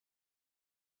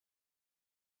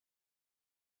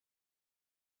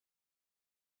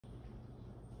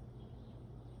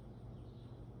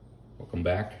Welcome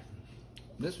back.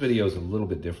 This video is a little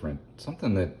bit different.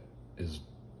 Something that is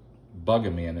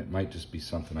bugging me, and it might just be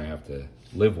something I have to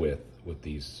live with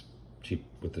this cheap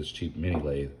mini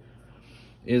lathe,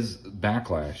 is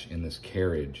backlash in this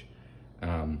carriage.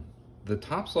 The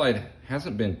top slide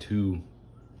hasn't been too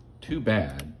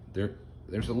bad.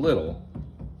 There's a little,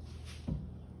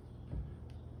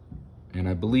 and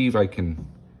I believe I can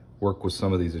work with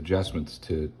some of these adjustments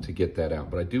to get that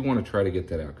out. But I do want to try to get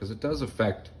that out because it does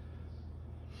affect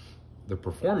the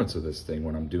performance of this thing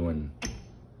when I'm doing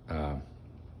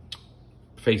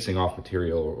facing off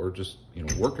material or just, you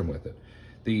know, working with it.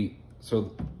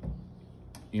 So,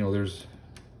 you know, there's,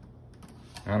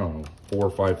 I don't know, 4 or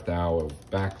 5 thou of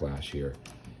backlash here.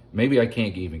 Maybe I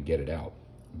can't even get it out,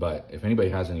 but if anybody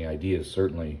has any ideas,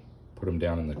 certainly put them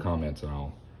down in the comments and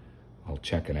I'll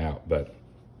check it out. But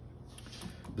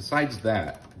besides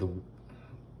that,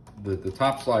 the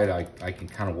top slide, I can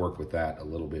kind of work with that a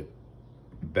little bit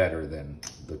better than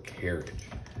the carriage.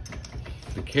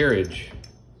 The carriage,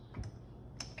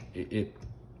 I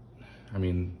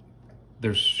mean,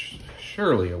 there's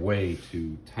surely a way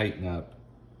to tighten up,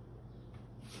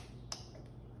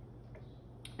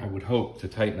 I would hope to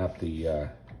tighten up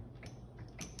the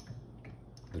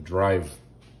drive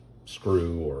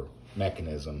screw or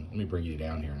mechanism. Let me bring you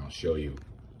down here and I'll show you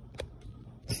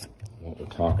what we're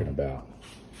talking about.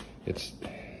 It's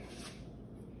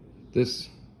this,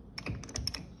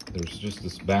 there's just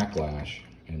this backlash,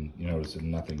 and you notice that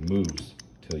nothing moves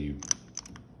till you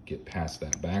get past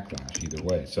that backlash either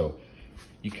way. So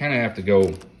you kind of have to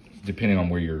go, depending on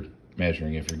where you're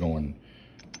measuring. If you're going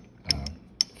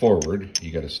forward,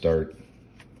 you got to start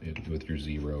it with your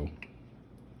 0.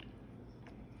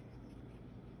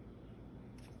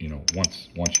 You know, once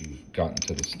you've gotten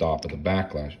to the stop of the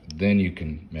backlash, then you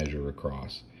can measure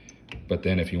across. But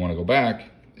then if you want to go back,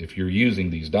 if you're using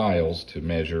these dials to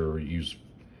measure or use,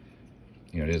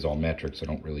 you know, it is all metrics, I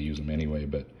don't really use them anyway,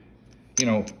 but you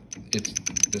know, it's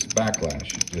this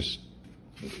backlash. Just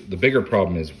the bigger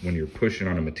problem is when you're pushing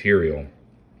on a material,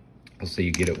 let's say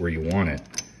you get it where you want it,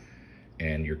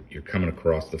 and you're coming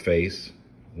across the face.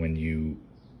 When you,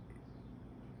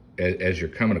 as you're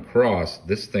coming across,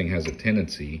 this thing has a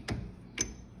tendency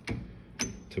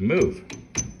to move.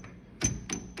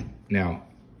 Now,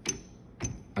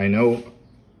 I know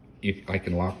I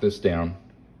can lock this down,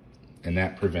 and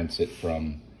that prevents it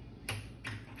from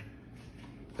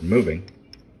moving.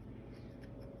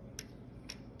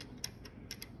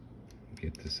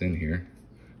 Get this in here.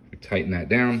 We tighten that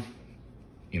down.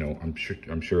 You know, I'm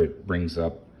sure it brings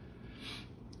up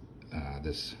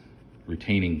this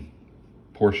retaining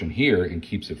portion here and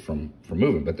keeps it from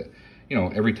moving. But you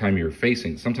know, every time you're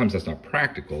facing, sometimes that's not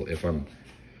practical. If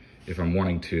I'm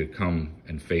wanting to come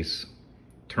and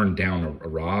turn down a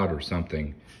rod or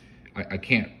something, I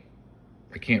can't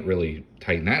really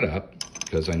tighten that up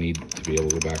because I need to be able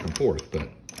to go back and forth. But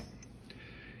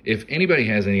if anybody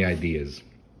has any ideas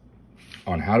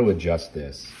on how to adjust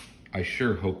this, I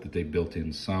sure hope that they built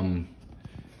in some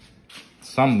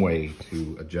way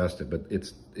to adjust it. But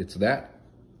it's that,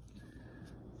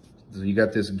 so you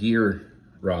got this gear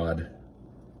rod,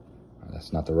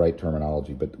 that's not the right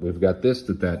terminology, but we've got this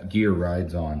that gear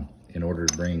rides on in order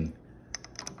to bring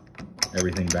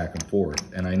everything back and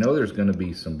forth. And I know there's going to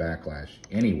be some backlash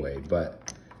anyway,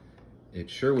 but it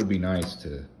sure would be nice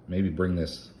to maybe bring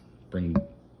this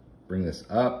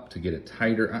up to get it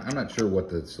tighter. I'm not sure what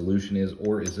the solution is,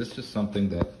 or is this just something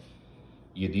that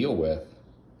you deal with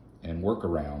and work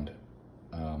around?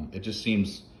 It just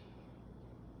seems,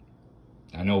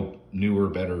 I know newer,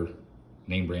 better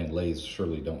name brand lathes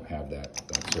surely don't have that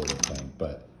sort of thing,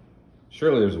 but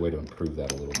surely there's a way to improve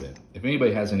that a little bit. If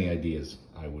anybody has any ideas,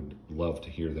 I would love to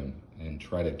hear them and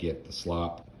try to get the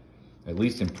slop, at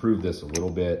least improve this a little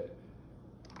bit,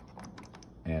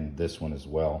 and this one as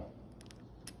well.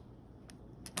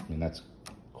 I mean, that's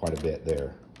quite a bit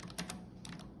there.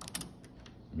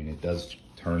 I mean, it does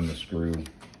turn the screw,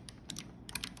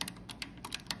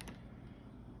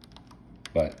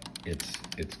 but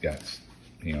it's got,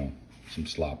 you know, some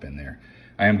slop in there.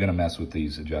 I am gonna mess with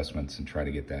these adjustments and try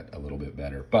to get that a little bit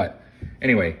better. But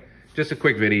anyway, just a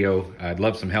quick video. I'd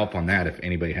love some help on that if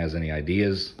anybody has any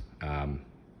ideas.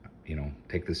 You know,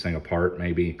 take this thing apart,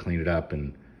 maybe clean it up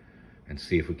and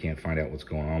see if we can't find out what's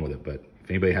going on with it. But if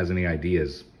anybody has any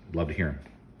ideas, I'd love to hear them.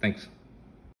 Thanks.